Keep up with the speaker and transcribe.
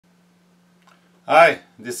Hi,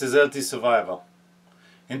 this is LT Survival.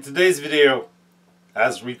 In today's video,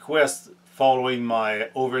 as request following my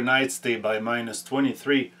overnight stay by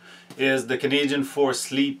 -23, is the Canadian Force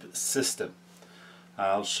sleep system.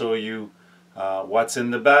 I'll show you what's in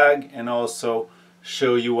the bag and also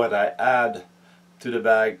show you what I add to the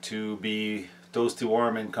bag to be toasty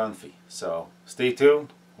warm and comfy. So stay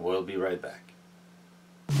tuned, we'll be right back.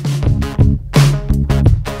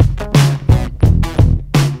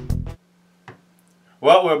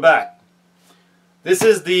 Well, we're back. This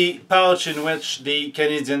is the pouch in which the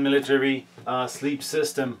Canadian military sleep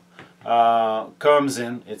system comes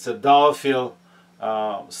in. It's a doll-filled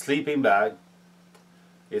sleeping bag.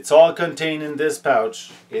 It's all contained in this pouch.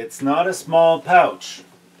 It's not a small pouch.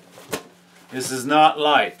 This is not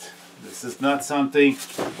light. This is not something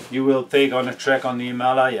you will take on a trek on the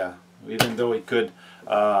Himalaya, even though it could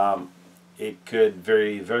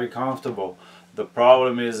very comfortable. The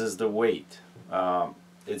problem is the weight.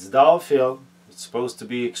 It's doll-filled. It's supposed to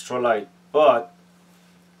be extra light, but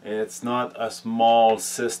it's not a small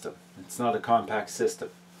system. It's not a compact system.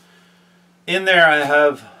 In there I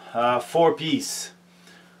have 4 pieces.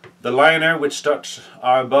 The liner, which touch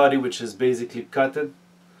our body, which is basically cotton,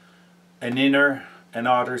 an inner and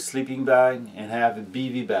outer sleeping bag, and have a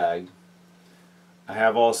BV bag. I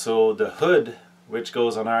have also the hood, which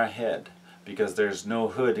goes on our head, because there's no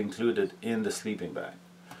hood included in the sleeping bag.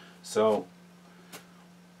 So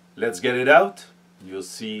let's get it out. You'll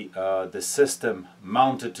see the system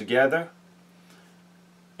mounted together,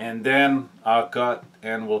 and then I'll cut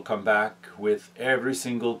and we'll come back with every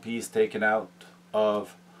single piece taken out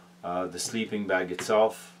of the sleeping bag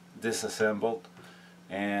itself, disassembled,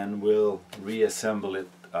 and we'll reassemble it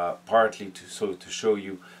partly to show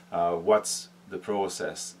you what's the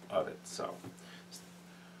process of it. So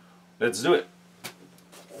let's do it.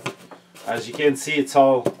 As you can see, it's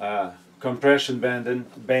all compression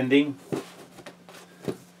bending.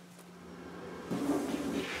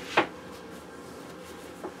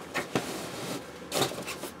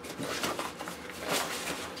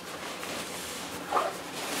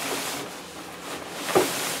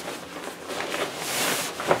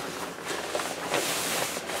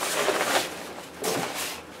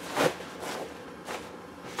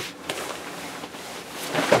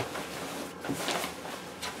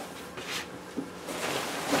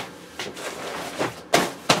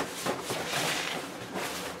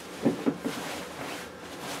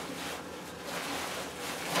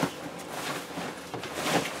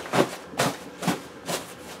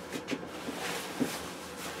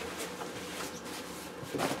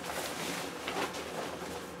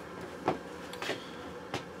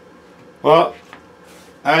 Well,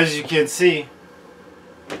 as you can see,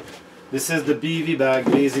 this is the BV bag.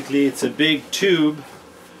 Basically, it's a big tube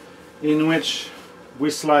in which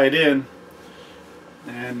we slide in,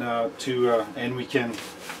 and and we can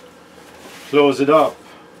close it up.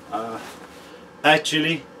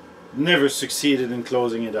 Actually, never succeeded in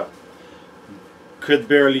closing it up. Could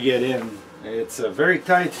barely get in. It's a very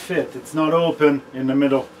tight fit. It's not open in the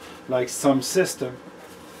middle like some system.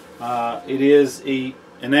 It is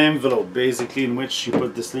an envelope basically in which you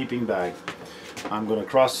put the sleeping bag. I'm going to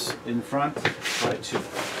cross in front, try to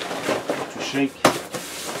shake.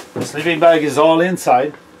 The sleeping bag is all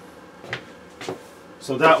inside,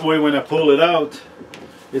 so that way when I pull it out,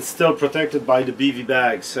 it's still protected by the BV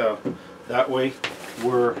bag, so that way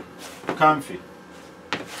we're comfy.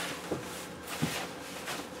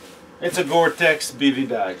 It's a Gore-Tex BV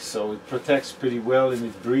bag, so it protects pretty well and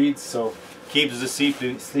it breathes, so keeps the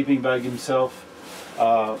sleeping bag himself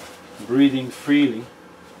breathing freely.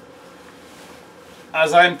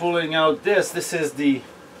 As I'm pulling out this is the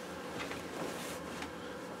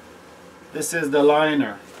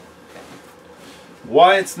liner.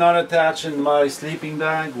 Why it's not attached in my sleeping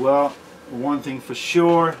bag? Well, one thing for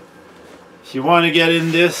sure, if you want to get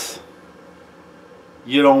in this,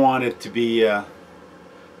 you don't want it to be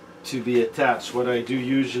attached. What I do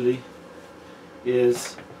usually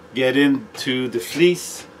is get into the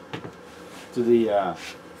fleece, to the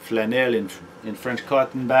flannel in French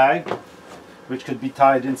cotton bag, which could be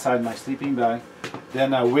tied inside my sleeping bag.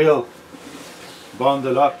 Then I will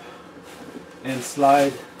bundle up and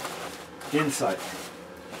slide inside.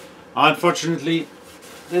 Unfortunately,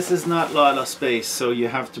 this is not a lot of space, so you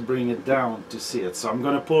have to bring it down to see it. So I'm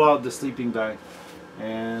going to pull out the sleeping bag,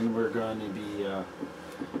 and we're going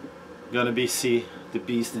to be see the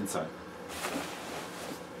beast inside.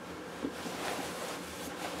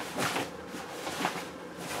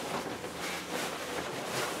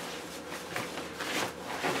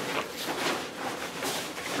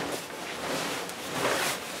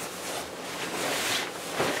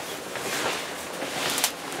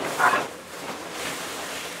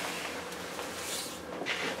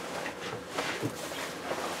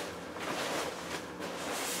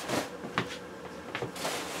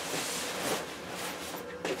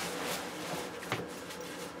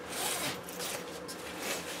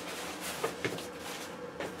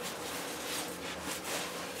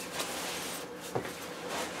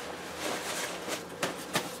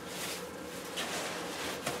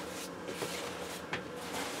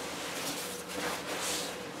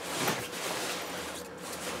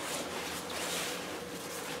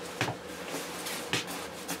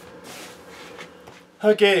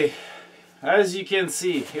 Okay, as you can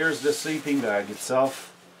see, here's the sleeping bag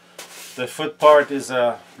itself. The foot part is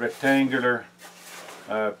a rectangular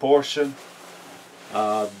portion.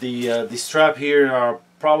 The strap here are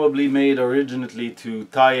probably made originally to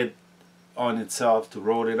tie it on itself, to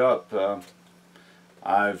roll it up.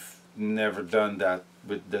 I've never done that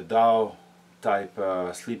with the Dow type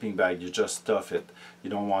sleeping bag. You just stuff it. You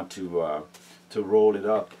don't want to roll it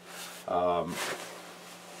up. The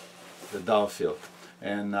Dow feel.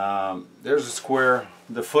 And there's a square.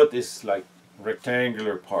 The foot is like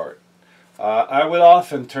rectangular part. I will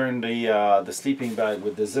often turn the sleeping bag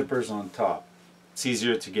with the zippers on top. It's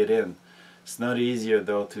easier to get in. It's not easier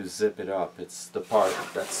though to zip it up. It's the part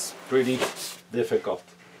that's pretty difficult.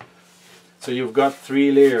 So you've got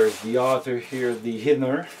 3 layers, the outer here, the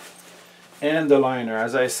inner, and the liner.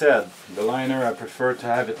 As I said, the liner I prefer to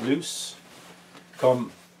have it loose.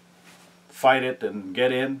 Come fight it and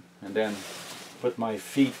get in, and then put my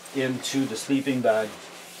feet into the sleeping bag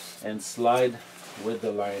and slide with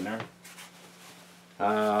the liner.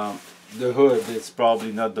 The hood is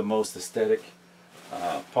probably not the most aesthetic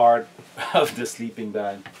part of the sleeping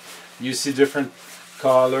bag. You see different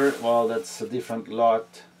color. Well, that's a different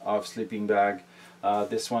lot of sleeping bag.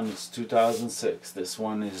 This one is 2006. This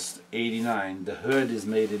one is 89. The hood is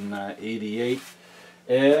made in 88,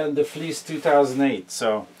 and the fleece 2008.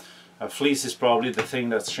 So fleece is probably the thing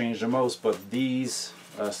that's changed the most. But these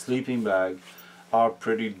sleeping bag are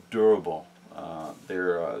pretty durable.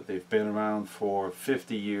 They've been around for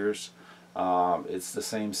 50 years. It's the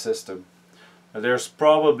same system. There's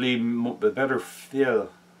probably a better feel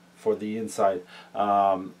for the inside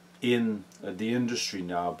in the industry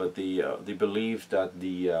now, but they believe that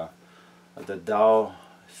the Dow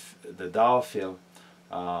feel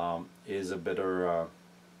is a better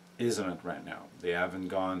isn't it right now. They haven't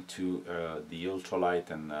gone to the ultralight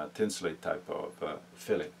and tinselate type of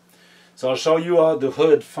filling. So I'll show you how the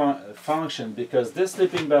hood function, because this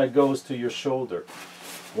sleeping bag goes to your shoulder.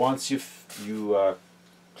 Once you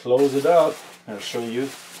close it up, I'll show you.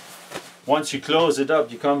 Once you close it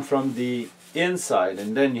up, you come from the inside,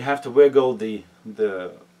 and then you have to wiggle the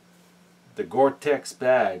Gore-Tex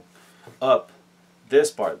bag up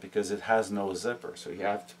this part because it has no zipper. So you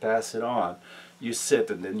have to pass it on. You sit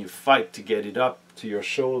and then you fight to get it up to your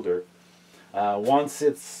shoulder. Once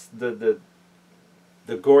it's the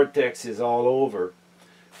Gore-Tex is all over,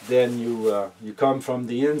 then you come from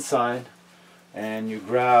the inside and you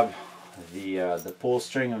grab the pull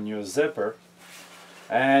string on your zipper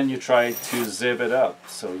and you try to zip it up.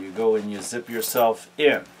 So you go and you zip yourself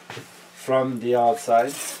in from the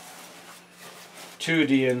outside to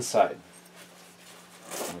the inside.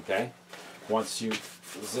 Okay, once you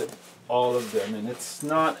zip all of them, and it's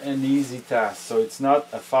not an easy task, so it's not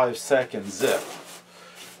a 5-second zip.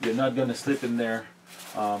 You're not going to slip in there.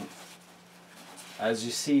 As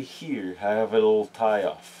you see here, I have a little tie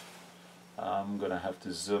off. I'm gonna have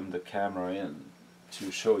to zoom the camera in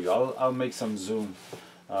to show you. I'll make some zoom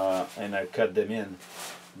and I cut them in.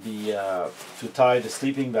 To tie the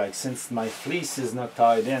sleeping bag, since my fleece is not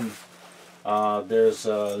tied in, there's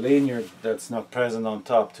a lanyard that's not present on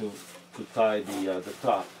top to tie the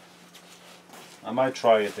top. I might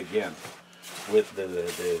try it again with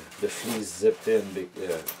the fleece zipped in,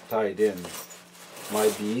 tied in.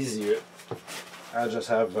 Might be easier. I just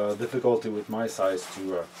have difficulty with my size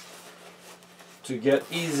to get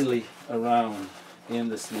easily around in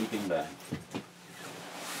the sleeping bag.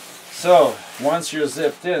 So once you're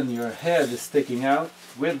zipped in, your head is sticking out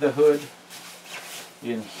with the hood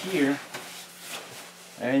in here,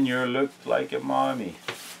 and you look like a mommy.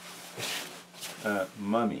 A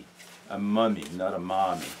mummy, not a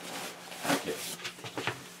mommy. Okay.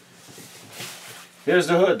 Here's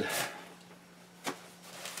the hood.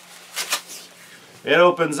 It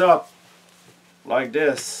opens up like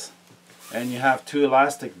this, and you have 2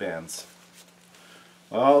 elastic bands.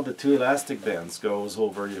 Well, the 2 elastic bands goes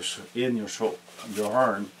over your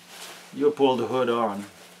arm. You pull the hood on,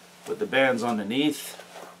 put the bands underneath.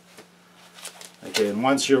 Okay, and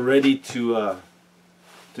once you're ready to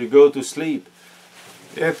go to sleep,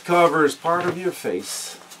 it covers part of your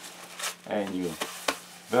face, and you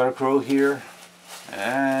Velcro here,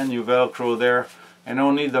 and you Velcro there. And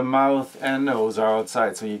only the mouth and nose are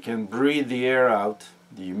outside, so you can breathe the air out,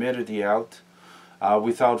 the humidity out,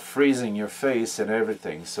 without freezing your face and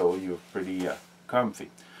everything. So you're pretty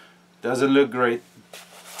comfy. Doesn't look great,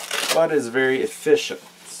 but it's very efficient.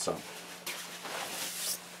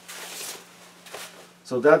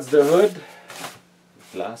 So that's the hood.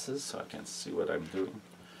 Glasses, so I can see what I'm doing.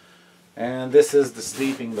 And this is the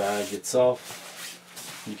sleeping bag itself.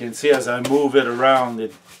 You can see as I move it around,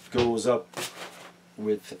 it goes up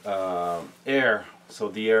with air, so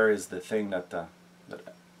the air is the thing that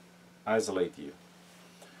isolate you.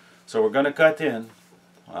 So we're going to cut in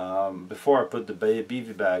before I put the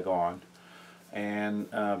BV bag on, and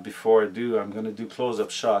before I do, I'm going to do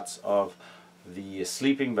close-up shots of the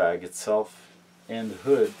sleeping bag itself and the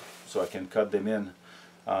hood, so I can cut them in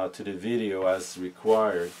to the video as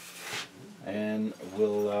required, and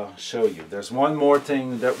we'll show you. There's one more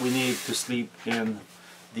thing that we need to sleep in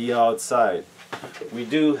the outside. We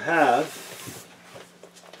do have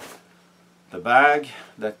the bag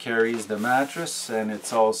that carries the mattress, and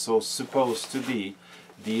it's also supposed to be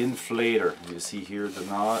the inflator. You see here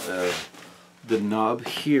the knob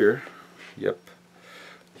here. Yep.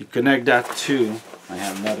 You connect that to, I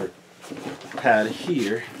have another pad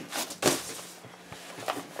here.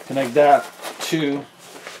 Connect that to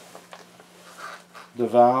the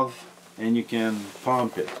valve and you can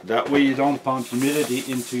pump it. That way you don't pump humidity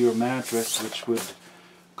into your mattress, which would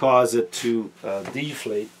cause it to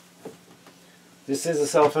deflate. This is a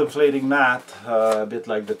self-inflating mat, a bit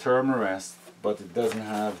like the Thermarest, but it doesn't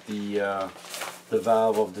have the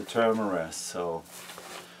valve of the Thermarest. So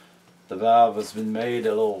the valve has been made a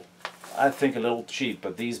little, I think a little cheap,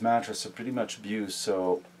 but these mattresses are pretty much abused,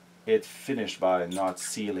 so it finished by not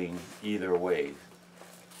sealing either way.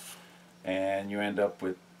 And you end up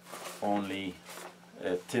with only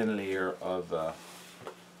a thin layer of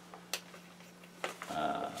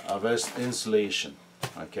insulation.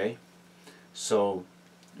 Okay, so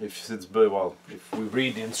if we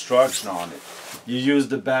read the instruction on it, you use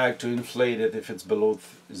the bag to inflate it if it's below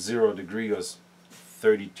 0 degrees,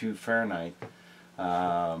 32 Fahrenheit.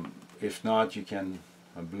 If not, you can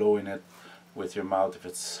blow in it with your mouth if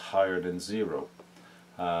it's higher than 0.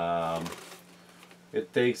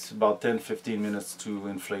 It takes about 10-15 minutes to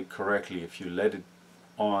inflate correctly. If you let it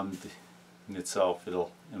on in itself,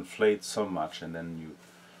 it'll inflate so much, and then you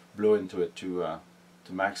blow into it to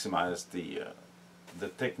maximize the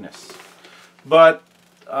thickness. But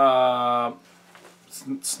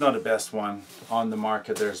it's not the best one on the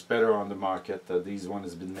market. There's better on the market. These one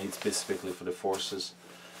has been made specifically for the forces.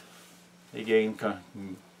 Again,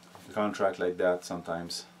 contract like that,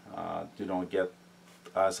 sometimes you don't get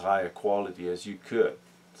as high a quality as you could.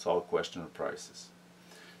 It's all a question of prices.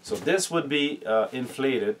 So this would be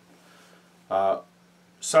inflated.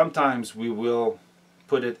 Sometimes we will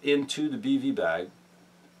put it into the BV bag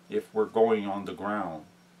if we're going on the ground,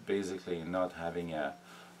 basically, and not having a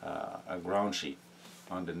ground sheet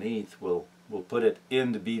underneath. We'll put it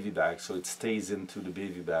in the BV bag so it stays into the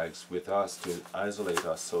BV bags with us to isolate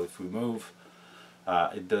us. So if we move,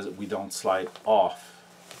 we don't slide off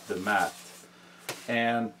the mat.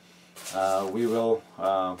 And we will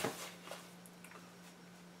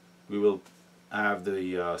have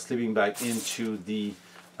the sleeping bag into the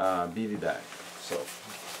BV bag. So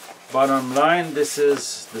bottom line, this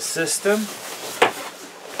is the system,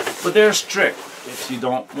 but they're strict if you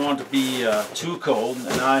don't want to be too cold,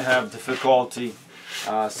 and I have difficulty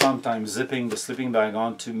sometimes zipping the sleeping bag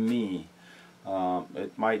onto me.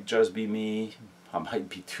 It might just be me, I might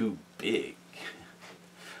be too big.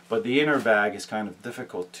 But the inner bag is kind of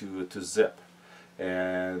difficult to zip,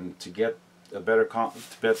 and to get a better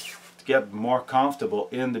to get more comfortable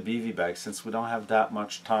in the BV bag, since we don't have that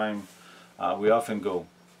much time. We often go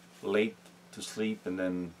late to sleep and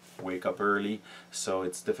then wake up early, so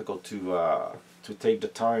it's difficult to take the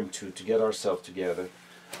time to get ourselves together.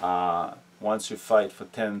 Once you fight for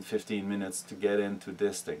 10-15 minutes to get into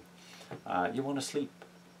this thing, you want to sleep.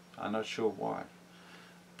 I'm not sure why.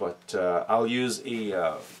 But I'll use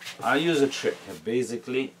a trick.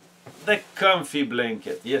 Basically, the comfy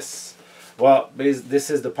blanket. Yes. Well, this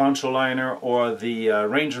is the poncho liner, or the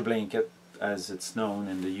Ranger blanket, as it's known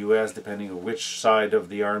in the U.S., depending on which side of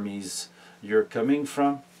the armies you're coming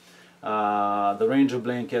from. The Ranger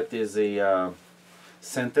blanket is a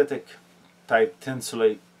synthetic type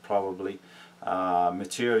tinsulate, probably,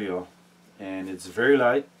 material, and it's very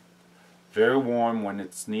light, very warm when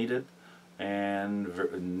it's needed, and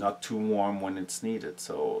not too warm when it's needed.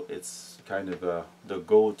 So it's kind of the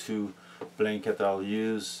go-to blanket I'll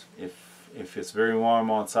use. If it's very warm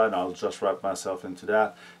outside, I'll just wrap myself into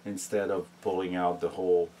that instead of pulling out the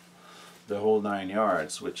whole 9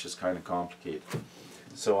 yards, which is kind of complicated.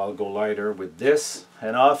 So I'll go lighter with this.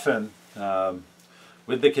 And often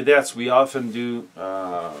with the cadets, we often do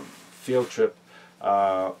field trip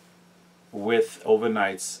with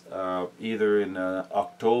overnights, either in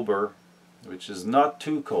October, which is not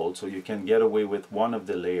too cold, so you can get away with one of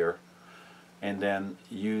the layer, and then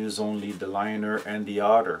use only the liner and the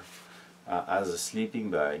outer as a sleeping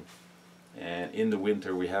bag. and in the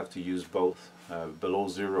winter we have to use both. Below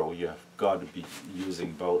zero you have got to be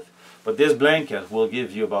using both. But this blanket will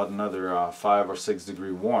give you about another 5 or 6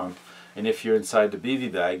 degree warmth, and if you're inside the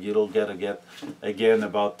BV bag, you'll get again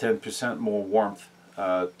about 10% more warmth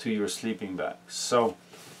to your sleeping bag. So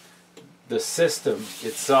the system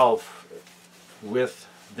itself with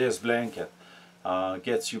this blanket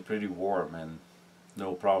gets you pretty warm and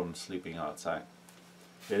no problem sleeping outside.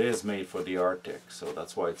 It is made for the Arctic, so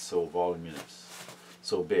that's why it's so voluminous,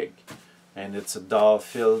 so big. And it's a doll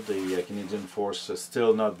filled. The Canadian Force is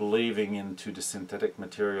still not believing into the synthetic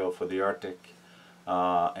material for the Arctic,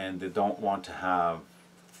 and they don't want to have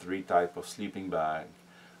 3 types of sleeping bag,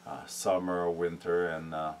 summer, winter,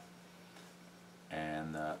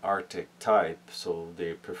 and Arctic type. So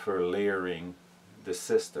they prefer layering the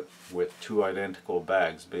system with 2 identical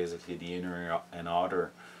bags. Basically, the inner and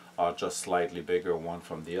outer are just slightly bigger one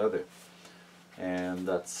from the other. And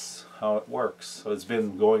that's how it works. So it's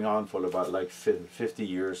been going on for about like 50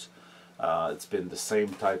 years. It's been the same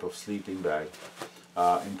type of sleeping bag.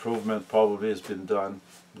 Improvement probably has been done,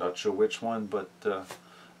 not sure which one, but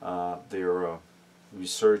they're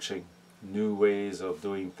researching new ways of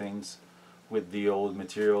doing things with the old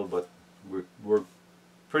material, but we're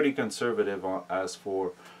pretty conservative as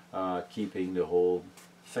for keeping the whole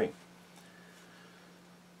thing.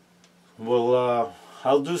 Well,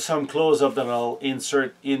 I'll do some close-up that I'll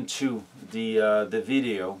insert into the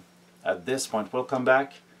video at this point. We'll come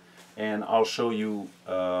back and I'll show you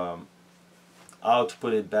how to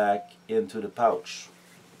put it back into the pouch.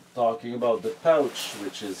 Talking about the pouch,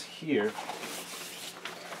 which is here,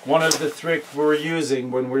 one of the tricks we're using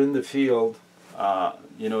when we're in the field,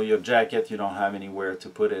 you know, your jacket, you don't have anywhere to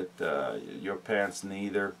put it, your pants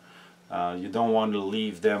neither. You don't want to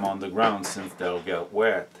leave them on the ground since they'll get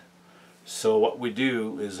wet. So what we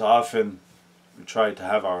do is often we try to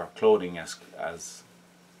have our clothing as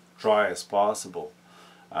dry as possible.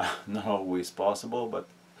 Not always possible, but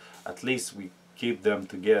at least we keep them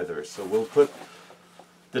together. So we'll put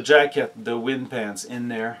the jacket, the wind pants in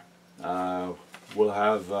there. We'll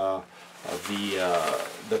have the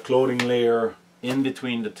clothing layer in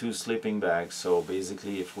between the 2 sleeping bags. So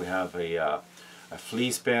basically, if we have a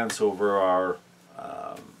fleece pants over our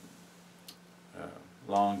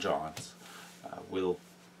long johns, we'll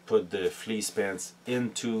put the fleece pants in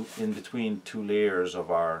between 2 layers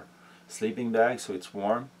of our sleeping bag so it's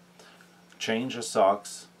warm. Change the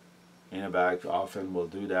socks in a bag, often we'll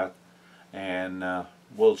do that, and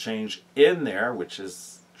we'll change in there, which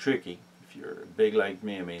is tricky. If you're big like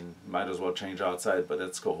me, I mean, might as well change outside, but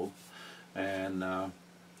it's cold. And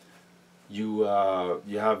you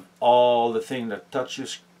have all the things that touch your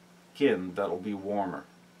skin that'll be warmer.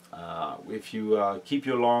 If you keep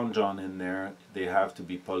your long john in there, they have to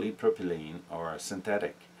be polypropylene or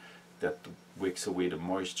synthetic that wicks away the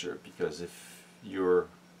moisture, because if you're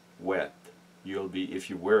wet, if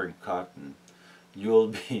you're wearing cotton, you'll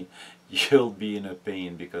be in a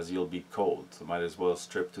pain because you'll be cold. So might as well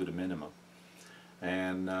strip to the minimum.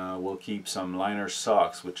 And we'll keep some liner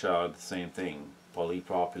socks, which are the same thing,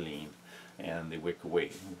 polypropylene, and they wick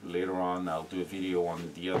away. Later on I'll do a video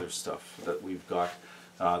on the other stuff that we've got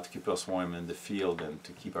to keep us warm in the field and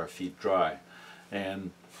to keep our feet dry.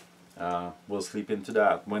 And we'll sleep into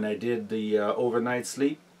that. When I did the overnight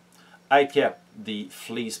sleep, I kept the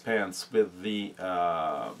fleece pants with the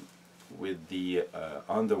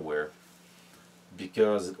underwear,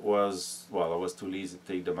 because it was, well, I was too lazy to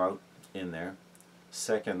take them out in there.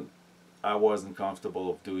 Second, I wasn't comfortable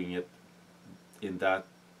of doing it in that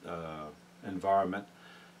environment.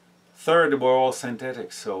 Third, they were all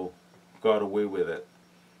synthetic, so got away with it.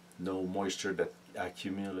 No moisture that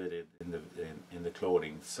accumulated in the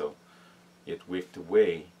clothing, so it wicked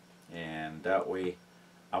away, and that way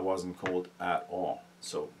I wasn't cold at all.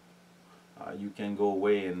 So you can go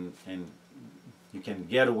away and you can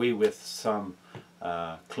get away with some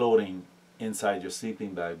clothing inside your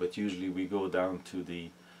sleeping bag, but usually we go down to the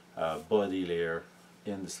body layer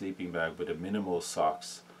in the sleeping bag with the minimal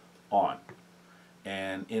socks on,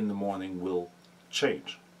 and in the morning we'll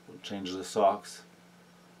change the socks,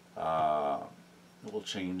 we'll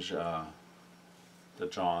change the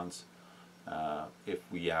johns if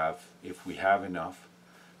we have enough.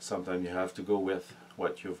 Sometimes you have to go with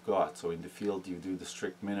what you've got. So in the field you do the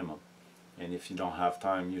strict minimum, and if you don't have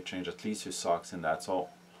time, you change at least your socks, and that's all,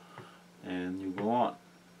 and you go on.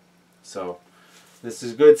 So this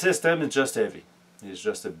is a good system. It's just heavy. It's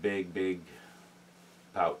just a big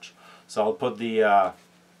pouch. So I'll put the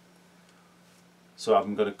so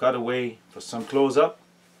I'm going to cut away for some close-up.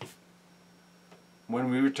 When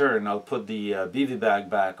we return, I'll put the BV bag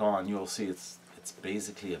back on. You'll see it's It's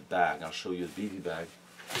basically a bag. I'll show you the BB bag.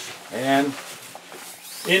 And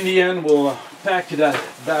in the end, we'll pack that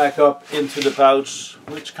back up into the pouch,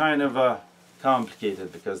 which kind of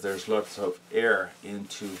complicated because there's lots of air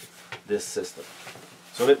into this system.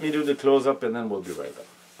 So let me do the close-up and then we'll be right back.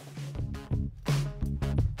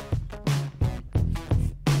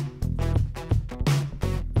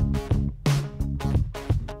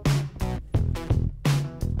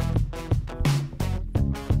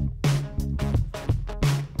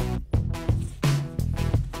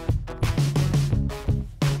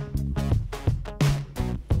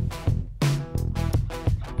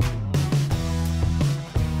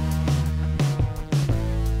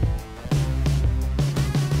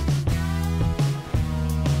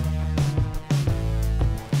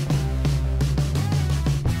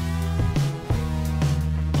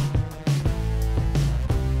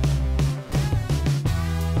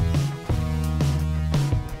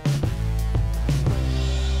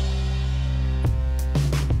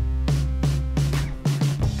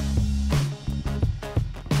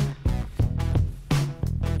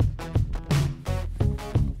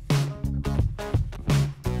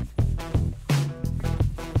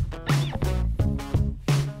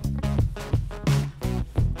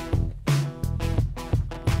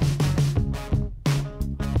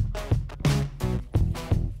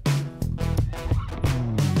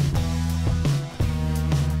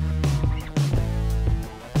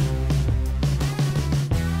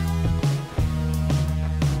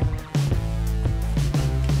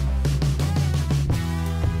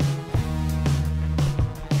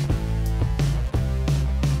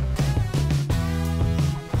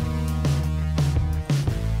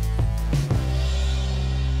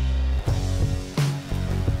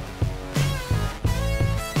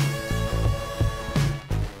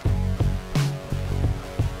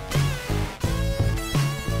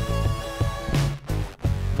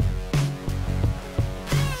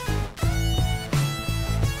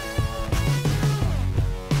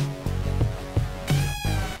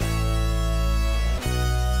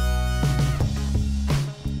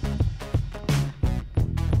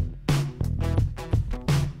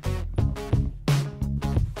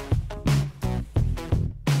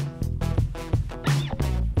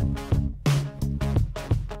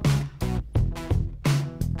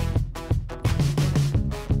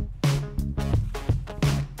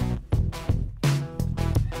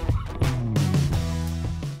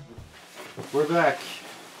 We're back.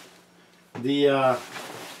 The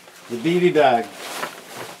BB bag,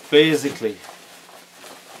 basically,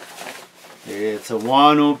 it's a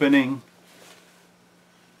one opening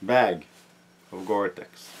bag of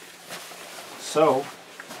Gore-Tex. So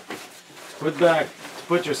to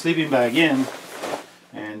put your sleeping bag in,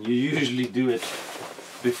 and you usually do it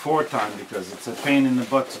before time because it's a pain in the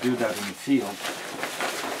butt to do that in the field.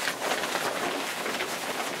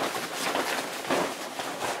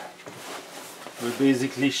 We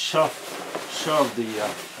basically shove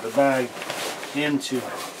the bag into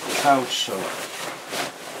the pouch, so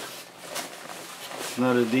it's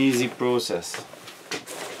not an easy process.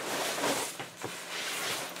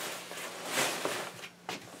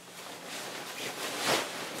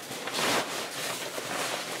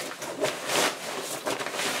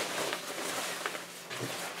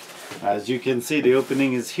 As you can see, the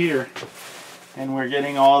opening is here, and we're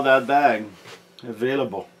getting all that bag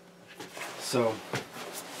available. So,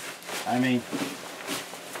 I mean,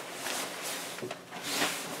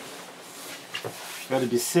 got to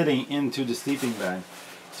be sitting into the sleeping bag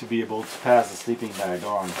to be able to pass the sleeping bag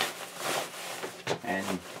on.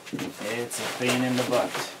 And it's a pain in the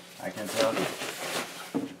butt, I can tell you.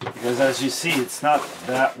 Because as you see, it's not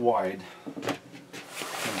that wide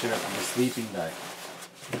compared to the sleeping bag.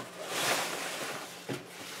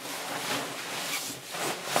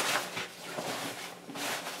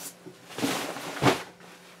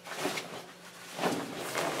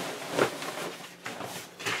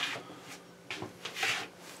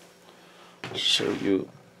 Show you.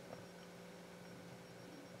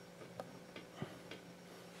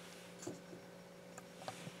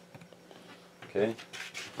 Okay,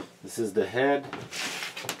 this is the head,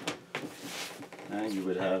 and you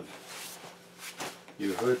would have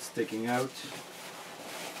your hood sticking out.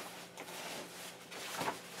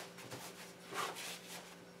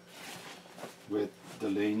 With the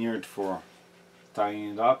lanyard for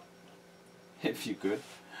tying it up, if you could,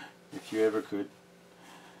 if you ever could.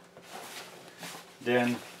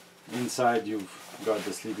 Then inside you've got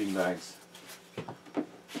the sleeping bags,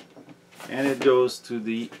 and it goes to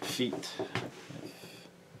the feet.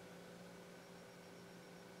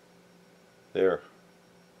 There.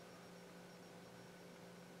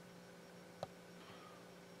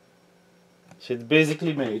 So it's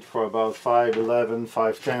basically made for about 5'11",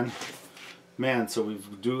 5'10" men, so we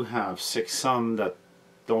do have 6 some that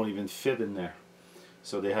don't even fit in there.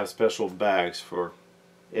 So they have special bags for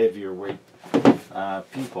heavier weight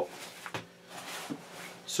people.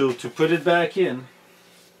 So to put it back in,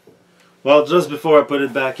 well, just before I put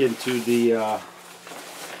it back into the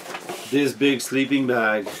this big sleeping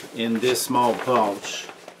bag in this small pouch,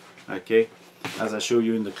 okay, as I show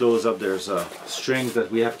you in the close-up, there's a string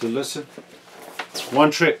that we have to loosen.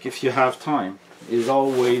 One trick, if you have time, is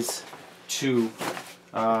always to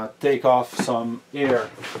take off some air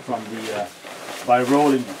from the by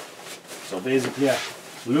rolling it. So basically I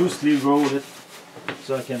loosely roll it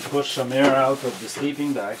so I can push some air out of the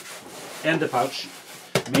sleeping bag and the pouch,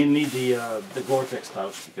 mainly the Gore-Tex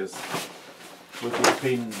pouch, because with the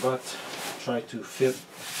pain in the butt, try to fit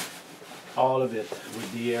all of it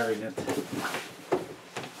with the air in it.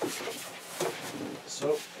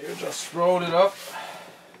 So you just roll it up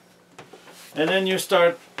and then you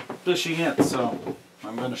start pushing it. So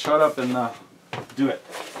I'm going to shut up and do it.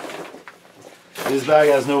 This bag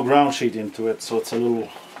has no ground sheet into it, so it's a little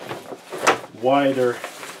wider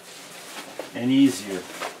and easier to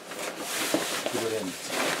put in.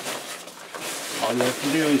 All you have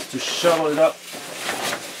to do is to shovel it up.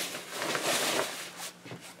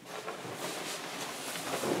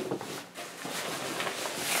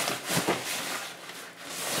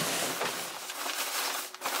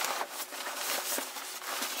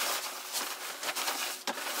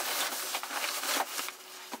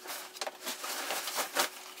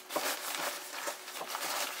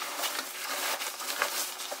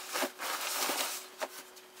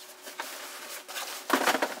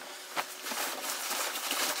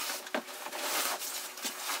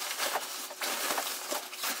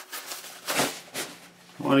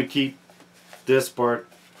 I want to keep this part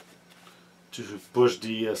to push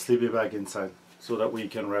the sleeping bag inside, so that we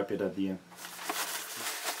can wrap it at the end.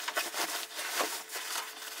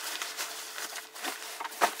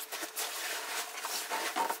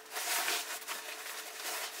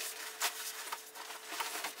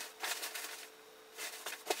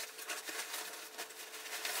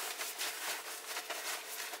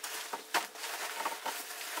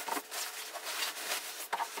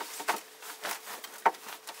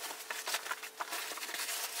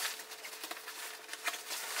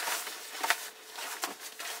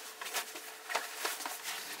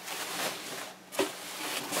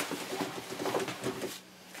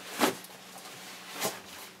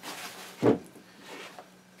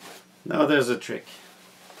 Now there's a trick.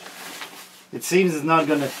 It seems it's not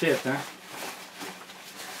gonna fit, huh?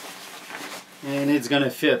 And it's gonna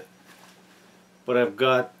fit, but I've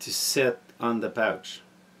got to sit on the pouch.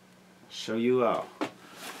 I'll show you how.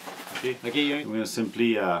 Okay, I'm gonna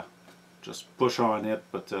simply just push on it,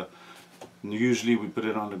 but usually we put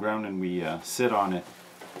it on the ground and we sit on it.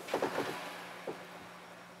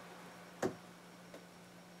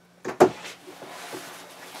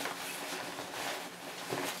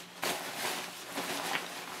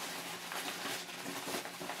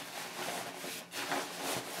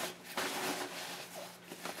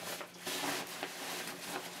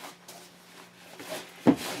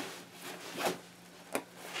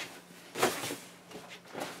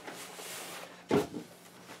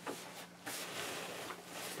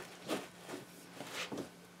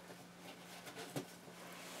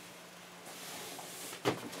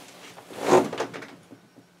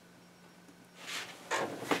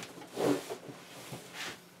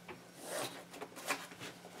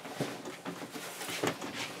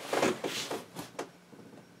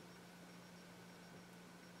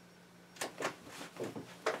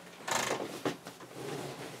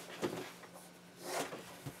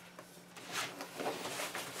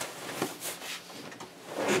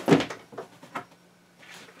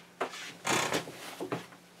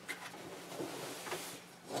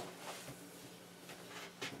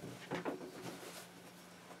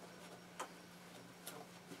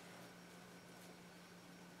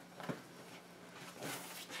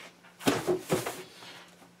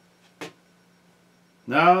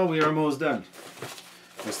 Now we are almost done.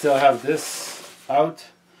 We still have this out,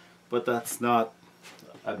 but that's not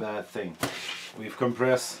a bad thing. We've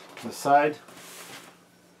compressed the side.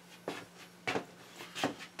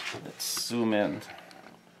 Let's zoom in.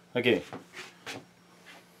 Okay.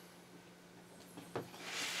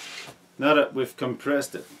 Now that we've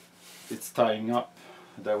compressed it, it's tying up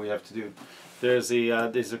that we have to do. There's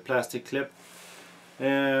a plastic clip,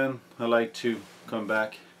 and I like to come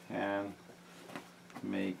back and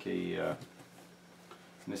make an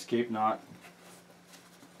escape knot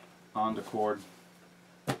on the cord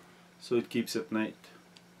so it keeps it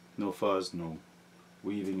No fuzz, no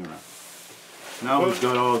weaving around. Now we've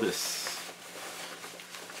got all this.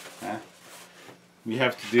 We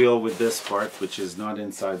have to deal with this part, which is not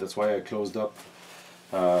inside. That's why I closed up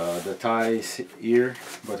the ties here,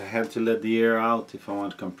 but I have to let the air out if I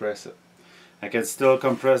want to compress it. I can still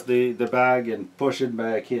compress the bag and push it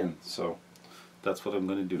back in, so that's what I'm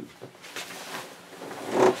going to do.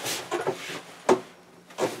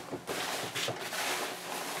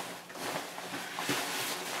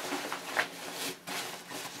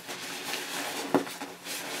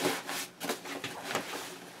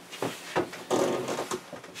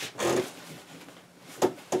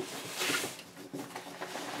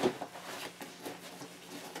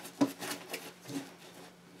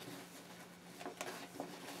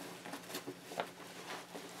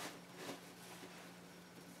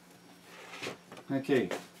 Okay.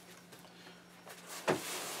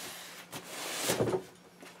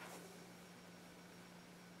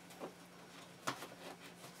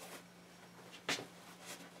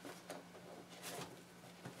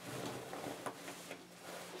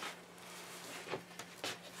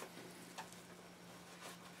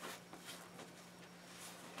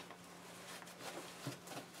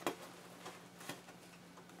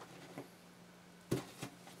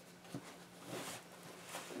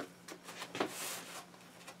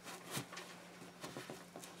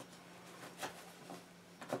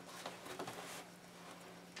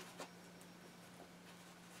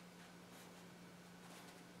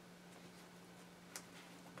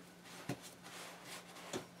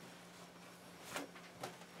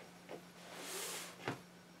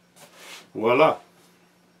 Voila!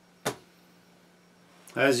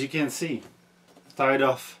 As you can see, tied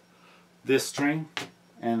off this string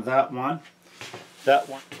and that one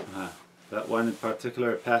in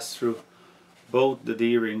particular, passed through both the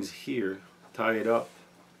D-rings here, tie it up,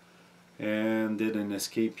 and did an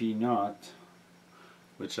escapee knot,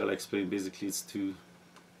 which I'll explain. Basically it's two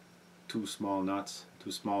small knots,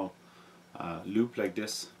 two small loop like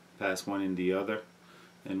this, pass one in the other,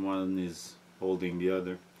 and one is holding the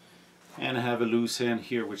other. And I have a loose end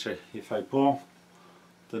here, which if I pull,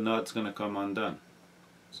 the knot's gonna come undone.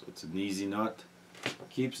 So it's an easy knot.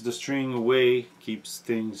 Keeps the string away, keeps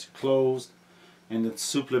things closed, and it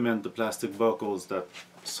supplements the plastic buckles that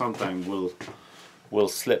sometimes will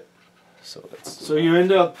slip. So you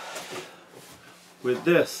end up with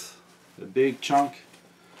this, a big chunk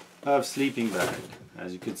of sleeping bag.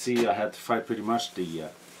 As you can see, I had to fight pretty much.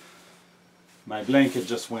 My blanket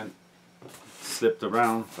just slipped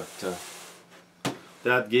around, but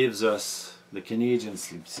that gives us the Canadian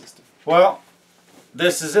sleep system. Well,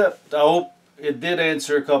 this is it. I hope it did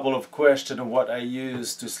answer a couple of questions of what I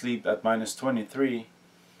use to sleep at -23.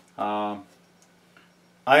 I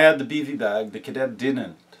had the BV bag. The Cadet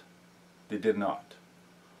didn't. They did not.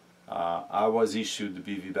 I was issued the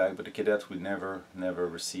BV bag, but the Cadets would never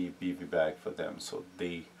receive BV bag for them. So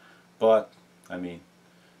but I mean,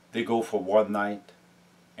 they go for one night,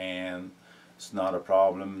 and it's not a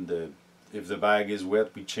problem. If the bag is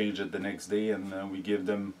wet, we change it the next day, and we give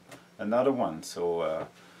them another one. So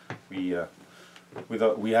we have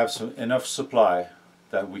enough supply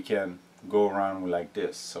that we can go around like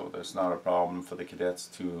this. So there's not a problem for the Cadets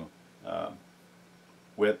to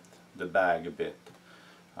wet the bag a bit.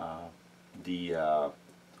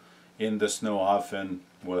 In the snow, often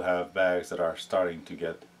we'll have bags that are starting to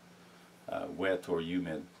get wet or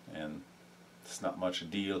humid, and it's not much a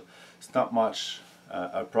deal. It's not much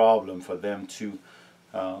a problem for them to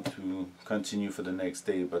continue for the next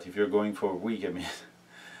day. But if you're going for a week, I mean,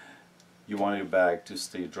 you want your bag to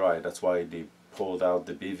stay dry. That's why they pulled out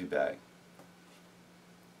the BV bag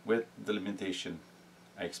with the limitation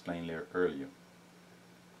I explained earlier.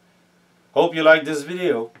 Hope you liked this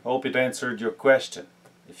video. Hope it answered your question.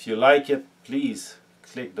 If you like it, please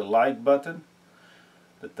click the like button,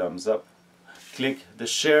 the thumbs up, click the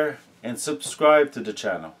share, and subscribe to the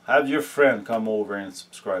channel. Have your friend come over and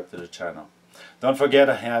subscribe to the channel. Don't forget,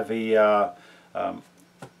 I have a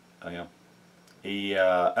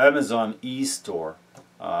Amazon e-store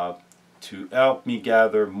to help me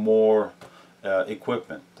gather more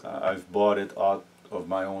equipment. I've bought it out of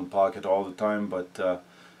my own pocket all the time, but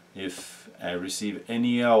if I receive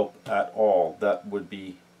any help at all, that would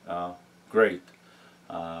be great.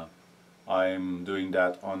 I'm doing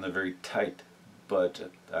that on a very tight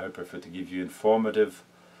budget. I prefer to give you informative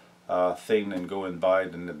thing and go and buy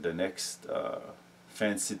the next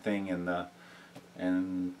fancy thing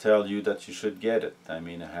and tell you that you should get it. I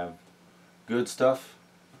mean, I have good stuff.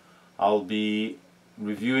 I'll be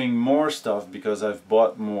reviewing more stuff because I've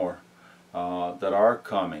bought more that are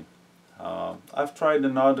coming. I've tried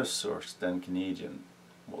another source than Canadian,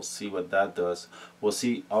 We'll see what that does. We'll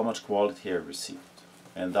see how much quality I received,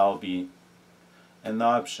 and that'll be an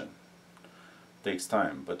option. Takes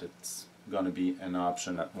time, but it's gonna be an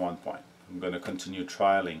option at one point. I'm gonna continue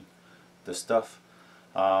trialing the stuff.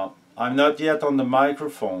 I'm not yet on the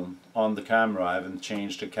microphone on the camera. I haven't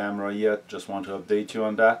changed the camera yet. Just want to update you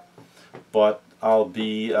on that. But I'll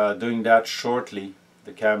be doing that shortly.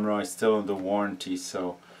 The camera is still under warranty,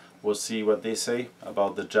 so we'll see what they say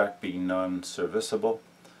about the jack being non-serviceable.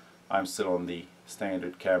 I'm still on the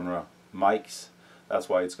standard camera mics. That's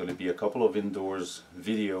why it's going to be a couple of indoors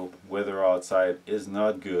video. Weather outside is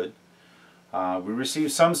not good. We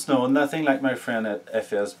received some snow, nothing like my friend at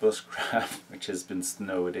FS Bushcraft, which has been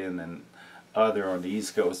snowed in, and other on the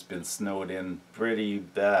East Coast been snowed in pretty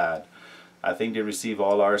bad. I think they receive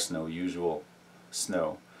all our snow, usual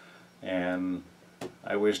snow, and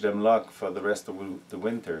I wish them luck for the rest of the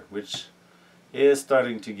winter, which is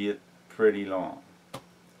starting to get pretty long.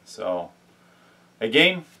 So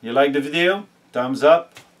again, you like the video, thumbs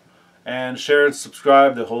up, and share and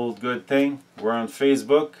subscribe, the whole good thing. We're on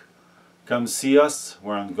Facebook. Come see us.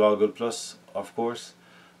 We're on Google Plus, of course.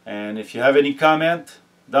 And if you have any comment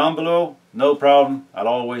down below, no problem. I'll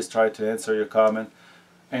always try to answer your comment,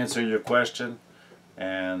 answer your question.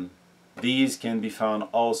 And these can be found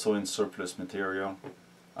also in surplus material.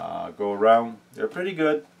 Go around. They're pretty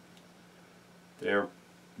good. They're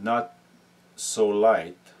not so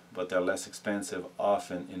light, but they're less expensive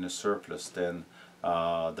often in a surplus than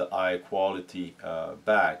the high quality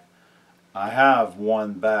bag. I have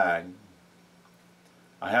one bag.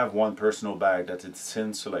 I have one personal bag that it's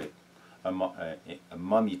insulate, a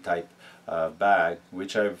mummy type bag,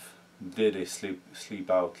 which I've did a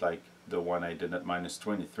sleep out like the one I did at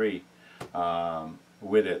 -23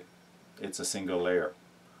 with it. It's a single layer,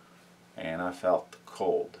 and I felt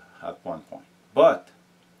cold at one point. But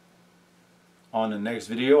on the next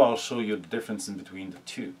video, I'll show you the difference in between the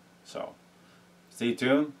two. So stay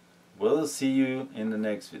tuned. We'll see you in the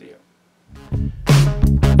next video.